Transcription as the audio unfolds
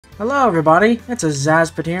Hello everybody, it's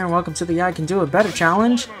Azazpit here and welcome to the I Can Do It Better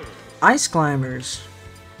challenge, Ice Climbers.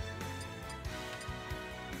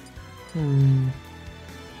 I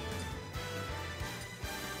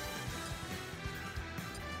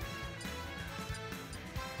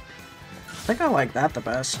think I like that the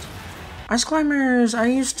best. Ice Climbers, I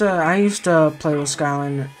used to play with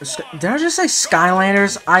Skylanders. Did I just say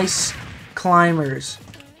Skylanders? Ice Climbers.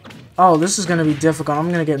 Oh, this is gonna be difficult.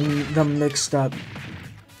 I'm gonna get them mixed up.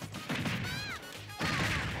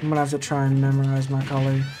 I'm gonna have to try and memorize my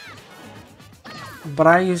color. But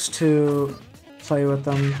I used to play with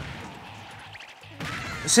them.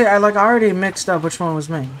 See, I already mixed up which one was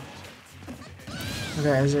me.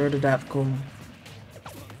 Okay, 0 to death, cool.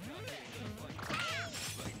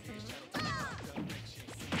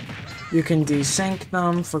 You can desync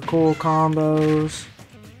them for cool combos.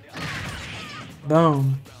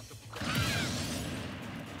 Boom.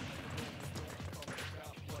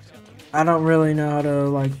 I don't really know how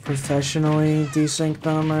to professionally desync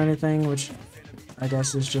them or anything, which I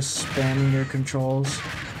guess is just spamming your controls.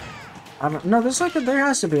 I don't know. There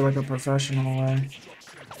has to be a professional way.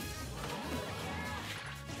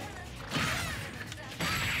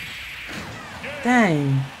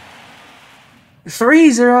 Dang.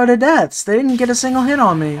 3-0 to deaths. They didn't get a single hit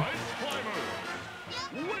on me.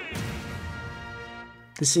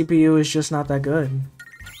 The CPU is just not that good.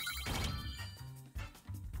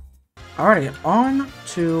 Alrighty, on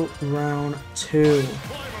to round 2.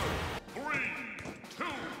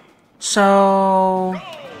 So,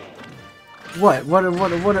 what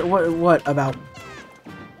about?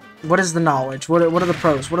 What is the knowledge? What are the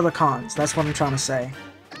pros? What are the cons? That's what I'm trying to say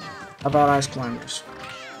about Ice Climbers.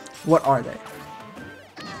 What are they?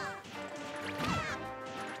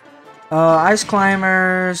 Ice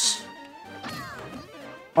Climbers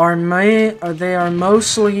are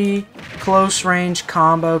mostly close range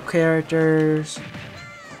combo characters.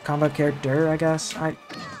 Combo character, I guess. I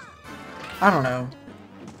don't know.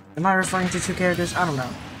 Am I referring to two characters? I don't know.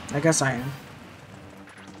 I guess I am.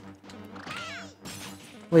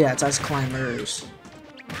 Well, yeah, it's Ice Climbers.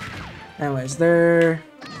 Anyways, they're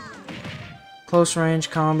close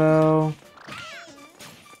range combo.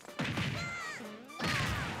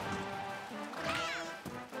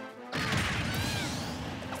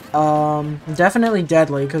 Definitely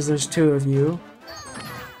deadly, because there's 2 of you.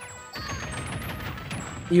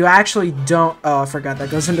 You actually don't... Oh, I forgot.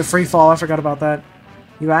 That goes into free fall. I forgot about that.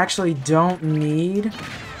 You actually don't need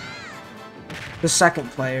the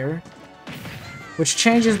second player, which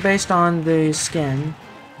changes based on the skin.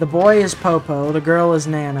 The boy is Popo, the girl is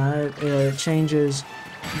Nana. It changes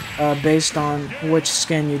based on which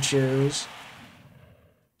skin you choose.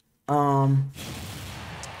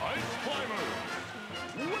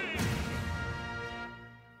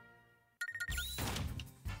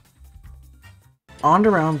 On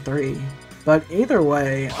to round 3. But either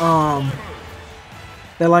way,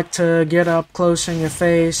 they like to get up close in your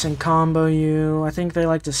face and combo you. I think they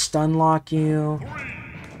like to stun lock you.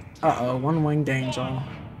 Uh-oh, one-winged angel.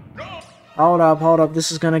 Hold up,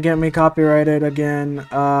 this is gonna get me copyrighted again.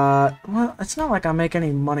 Well, it's not like I make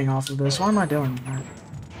any money off of this. Why am I doing that?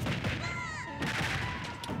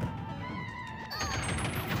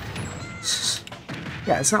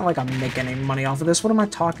 Yeah, it's not like I'm making any money off of this. What am I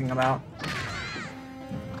talking about?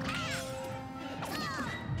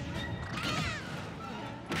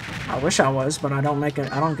 I wish I was, but I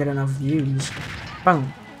don't get enough views.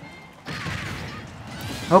 Boom.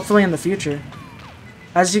 Hopefully in the future.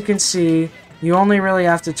 As you can see, you only really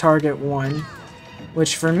have to target one.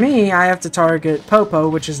 Which for me, I have to target Popo,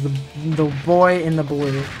 which is the boy in the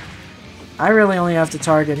blue. I really only have to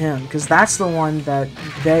target him, because that's the one that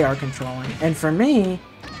they are controlling. And for me,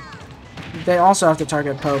 they also have to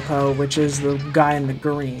target Popo, which is the guy in the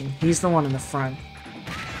green. He's the one in the front.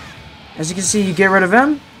 As you can see, you get rid of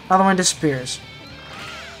him, other one disappears.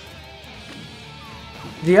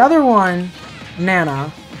 The other one,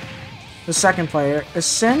 Nana, the second player,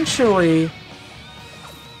 essentially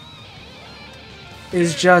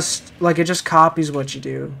is just it just copies what you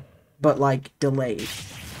do, but delayed.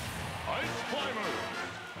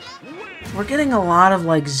 We're getting a lot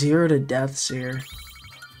of 0 to deaths here.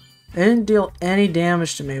 They didn't deal any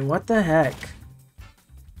damage to me. What the heck?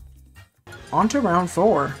 On to round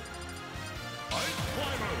 4.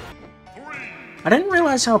 I didn't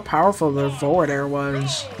realize how powerful the forward air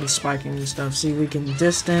was with spiking and stuff. See, we can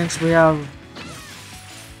distance. We have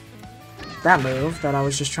that move that I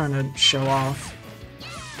was just trying to show off.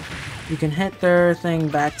 You can hit their thing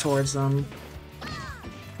back towards them.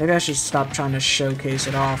 Maybe I should stop trying to showcase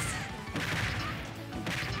it off.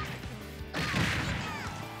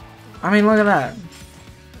 I mean, look at that.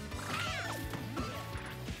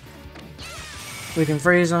 We can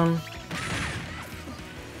freeze him.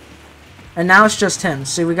 And now it's just him.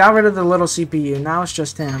 See, we got rid of the little CPU. Now it's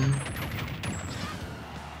just him.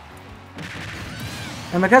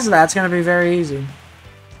 And because of that, it's going to be very easy.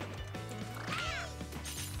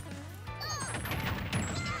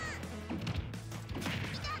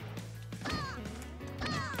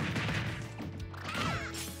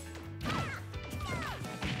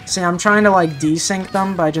 See, I'm trying to like desync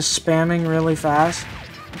them by just spamming really fast.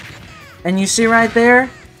 And you see right there?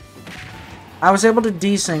 I was able to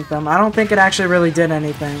desync them. I don't think it actually really did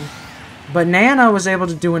anything. But Nana was able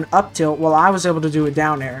to do an up tilt while I was able to do a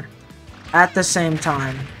down air. At the same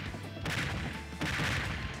time.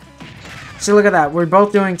 See, look at that. We're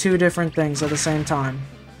both doing two different things at the same time.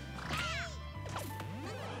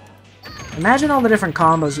 Imagine all the different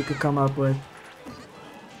combos you could come up with.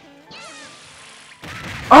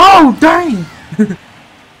 Oh, dang!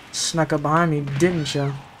 Snuck up behind me, didn't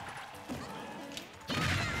you?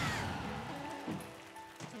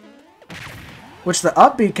 Which the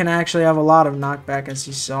up B can actually have a lot of knockback, as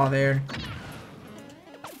you saw there.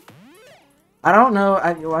 I don't know,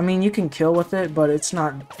 I mean, you can kill with it, but it's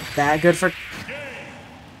not that good for...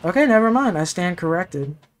 Okay, never mind, I stand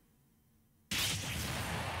corrected.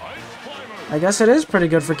 I guess it is pretty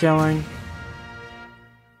good for killing.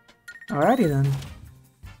 Alrighty then.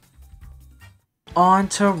 On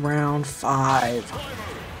to round 5.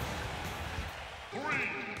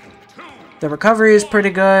 The recovery is pretty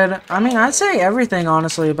good. I mean, I'd say everything,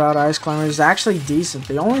 honestly, about Ice Climber is actually decent.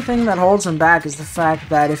 The only thing that holds him back is the fact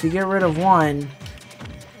that if you get rid of one...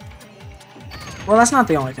 Well, that's not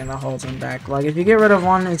the only thing that holds him back. Like, if you get rid of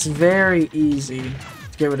one, it's very easy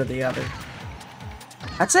to get rid of the other.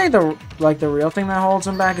 I'd say the real thing that holds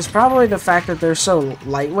him back is probably the fact that they're so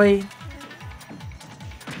lightweight.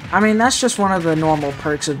 I mean, that's just one of the normal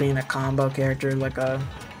perks of being a combo character, like a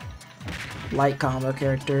light combo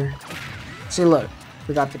character. See, look,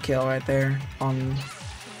 we got the kill right there on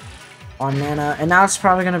Nana, and now it's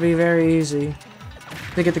probably going to be very easy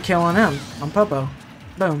to get the kill on him, on Popo.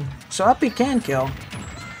 Boom. So up he can kill.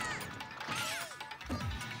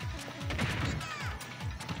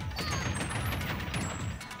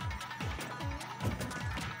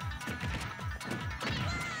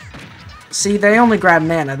 See, they only grabbed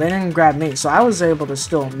Nana, they didn't grab me, so I was able to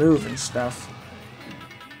still move and stuff.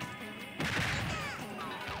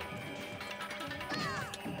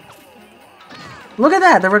 Look at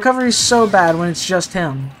that, the recovery is so bad when it's just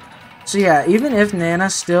him. So yeah, even if Nana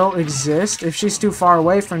still exists, if she's too far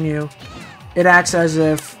away from you, it acts as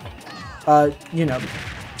if, you know,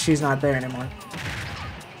 she's not there anymore.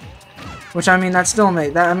 Which, I mean,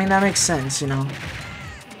 that makes sense, you know.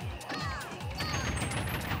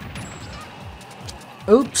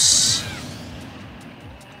 Oops.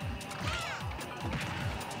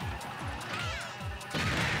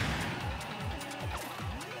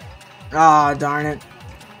 Ah, darn it.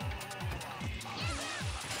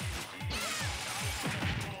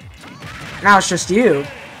 Now it's just you.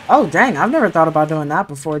 Oh, dang, I've never thought about doing that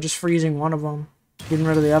before, just freezing one of them, getting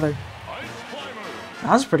rid of the other.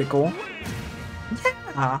 That was pretty cool.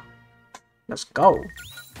 Yeah. Let's go.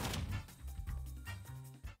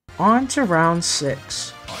 On to round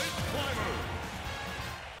 6.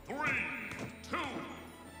 3, 2,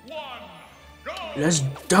 1, go! Let's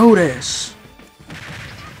do this.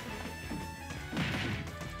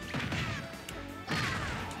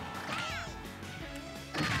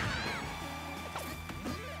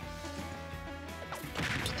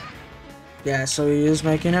 Yeah, so he is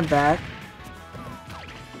making it back.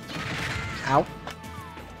 Ow.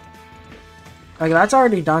 Like, that's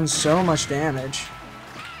already done so much damage.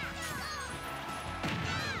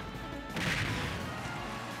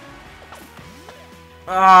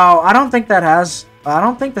 Oh, I don't think that has... I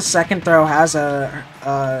don't think the second throw has a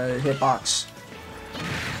hitbox.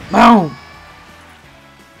 Boom!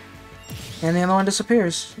 And the other one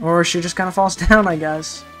disappears. Or she just kind of falls down, I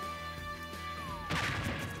guess.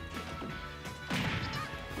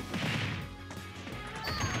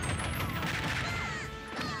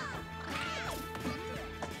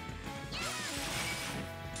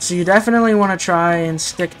 So you definitely want to try and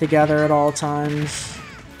stick together at all times.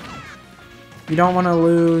 You don't want to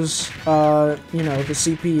lose, you know, the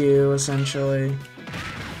CPU, essentially.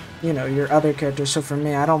 You know, your other characters. So for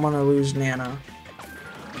me, I don't want to lose Nana.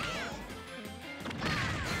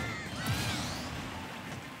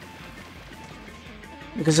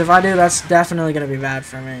 Because if I do, that's definitely going to be bad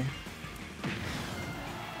for me.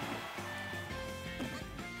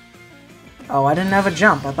 Oh, I didn't have a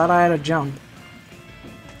jump. I thought I had a jump.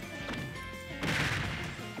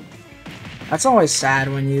 That's always sad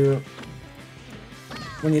when you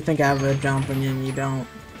when you think I have a jump and then you don't.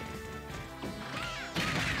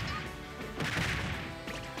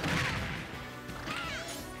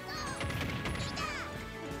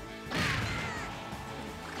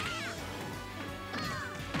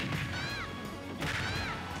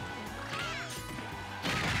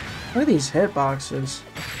 Look at these hitboxes.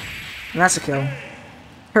 And that's a kill.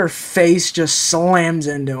 Her face just slams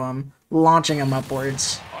into him, launching him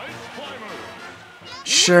upwards.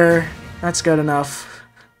 Sure, that's good enough.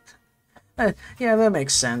 Yeah, that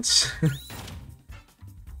makes sense.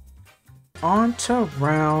 On to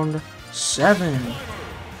round 7.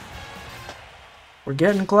 We're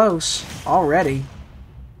getting close already.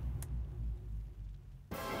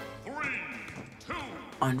 3, 2,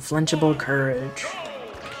 Unflinchable courage.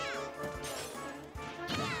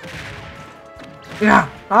 Yeah.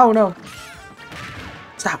 Oh no.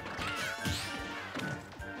 Stop.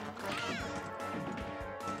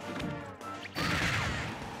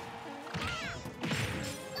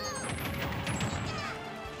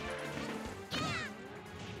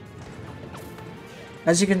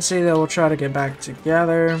 As you can see, though, we'll try to get back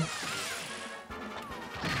together.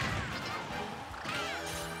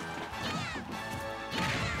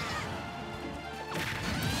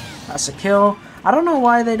 That's a kill. I don't know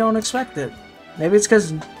why they don't expect it. Maybe it's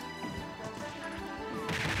because...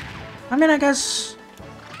 I mean, I guess...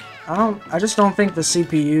 I just don't think the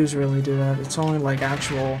CPUs really do that. It's only, like,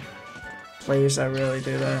 actual players that really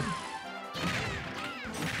do that.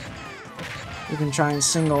 You can try and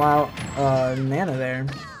single out Nana there.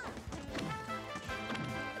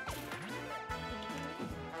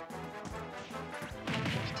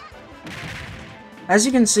 As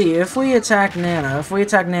you can see, if we attack Nana,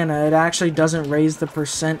 it actually doesn't raise the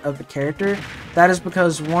percent of the character. That is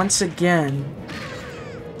because, once again,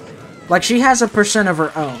 like, she has a percent of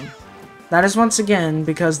her own. That is once again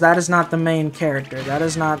because that is not the main character. That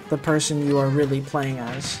is not the person you are really playing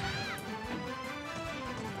as.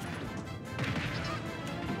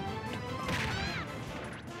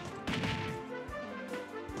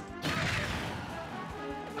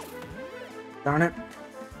 Darn it.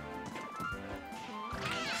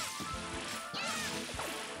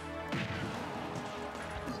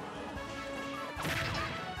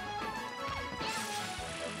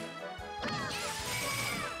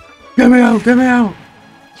 Get me out! Get me out!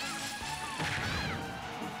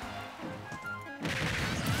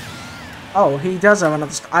 Oh, he does have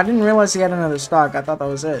another stock. I didn't realize he had another stock. I thought that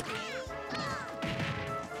was it.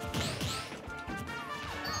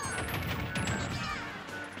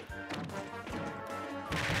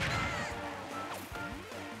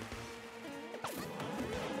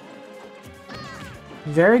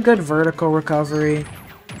 Very good vertical recovery.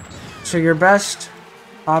 So your best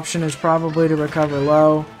option is probably to recover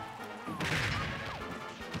low.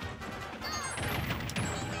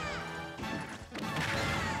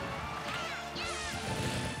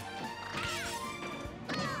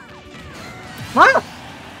 Ah!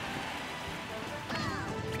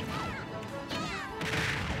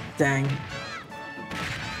 Dang.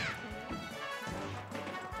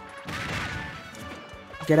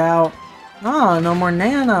 Get out. Oh, no more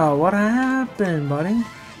Nana. What happened, buddy?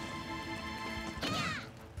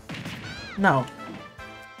 No.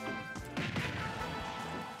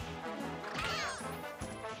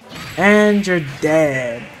 And you're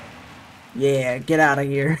dead. Yeah, get out of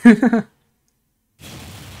here.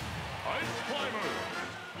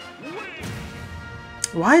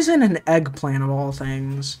 Why isn't an eggplant of all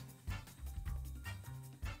things?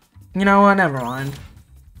 You know what? Never mind.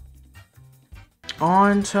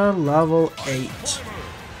 On to level 8.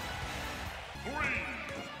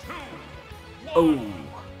 Oh.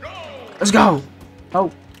 Let's go!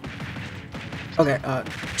 Oh. Okay,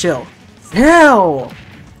 chill. Chill!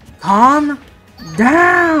 Calm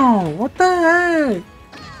down! What the heck?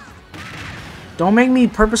 Don't make me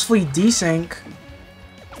purposefully desync.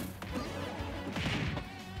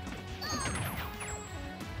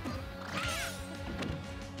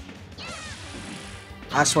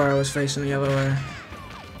 I swear I was facing the other way.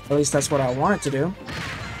 At least that's what I wanted to do.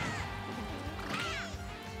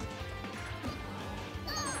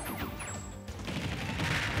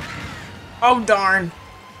 Oh, darn.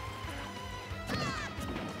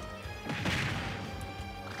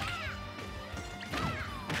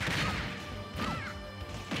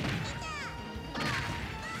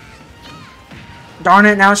 Darn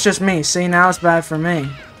it, now it's just me. See, now it's bad for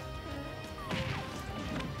me.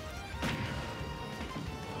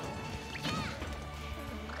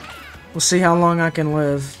 We'll see how long I can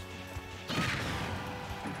live.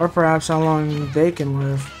 Or perhaps how long they can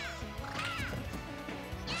live.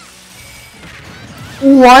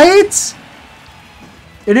 What?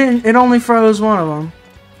 It only froze one of them.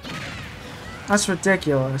 That's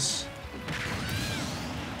ridiculous.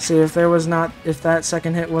 See, if that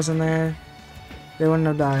second hit wasn't there, they wouldn't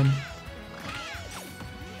have died.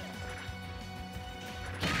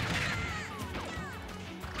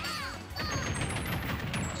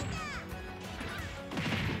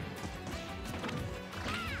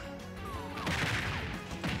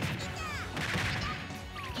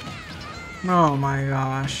 Oh my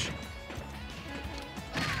gosh.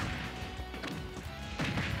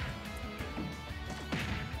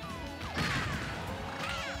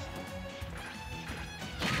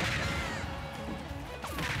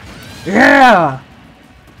 Yeah!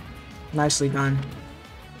 Nicely done.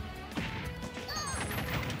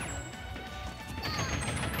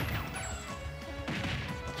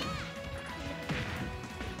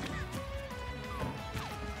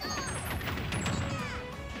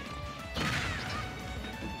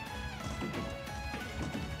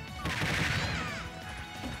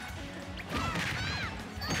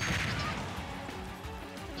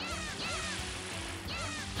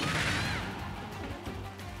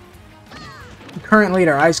 Current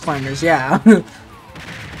leader, Ice Climbers, yeah.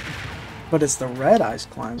 But it's the red Ice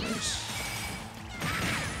Climbers.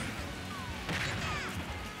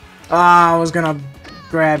 Ah, I was gonna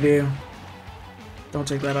grab you. Don't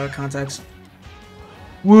take that out of context.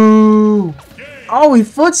 Woo! Oh, he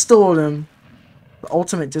footstooled him. The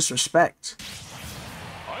ultimate disrespect.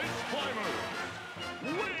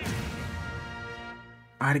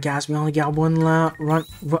 Alright, guys, we only got one run.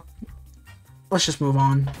 Let's just move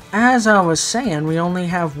on. As I was saying, we only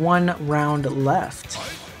have one round left.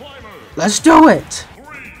 Let's do it!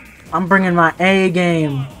 I'm bringing my A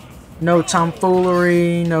game. No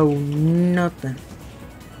tomfoolery, no nothing.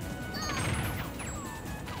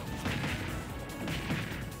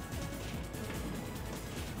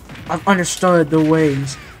 I've understood the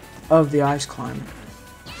ways of the Ice Climber.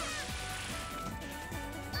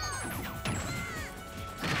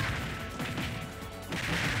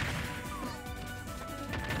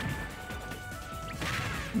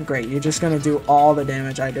 Great, you're just gonna do all the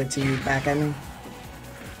damage I did to you back at me.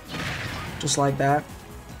 Just like that.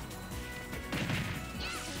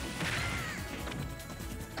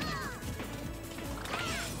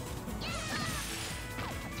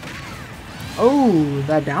 Oh,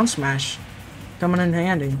 that down smash coming in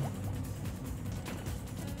handy.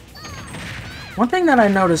 One thing that I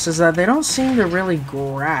noticed is that they don't seem to really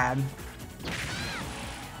grab.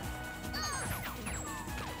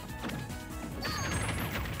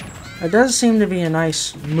 It does seem to be a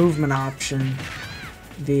nice movement option,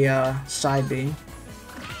 the side B.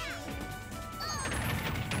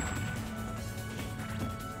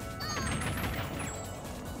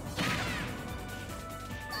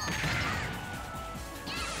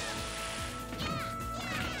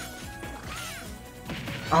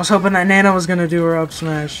 I was hoping that Nana was gonna do her up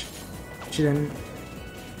smash. She didn't.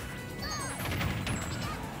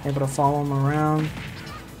 Able to follow him around.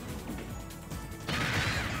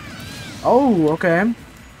 Oh, okay.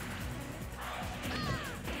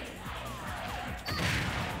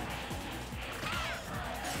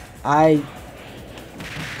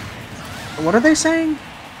 What are they saying?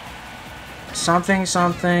 Something,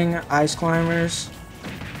 something, Ice Climbers.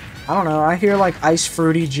 I don't know, I hear like Ice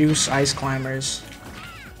Fruity Juice Ice Climbers.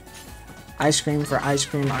 Ice cream for ice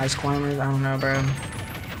cream Ice Climbers. I don't know, bro.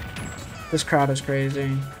 This crowd is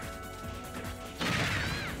crazy.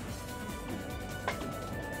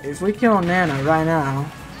 If we kill Nana right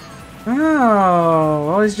now... Oh,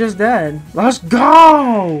 well, he's just dead. Let's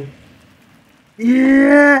go!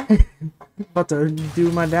 Yeah! About to do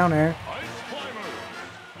my down air.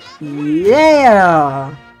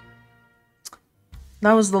 Yeah!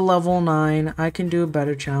 That was the level 9. I can do a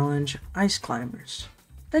better challenge. Ice Climbers.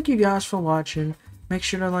 Thank you guys for watching. Make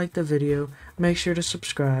sure to like the video. Make sure to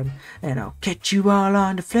subscribe. And I'll catch you all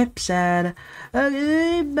on the flip side.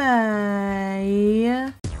 Okay,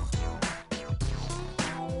 bye.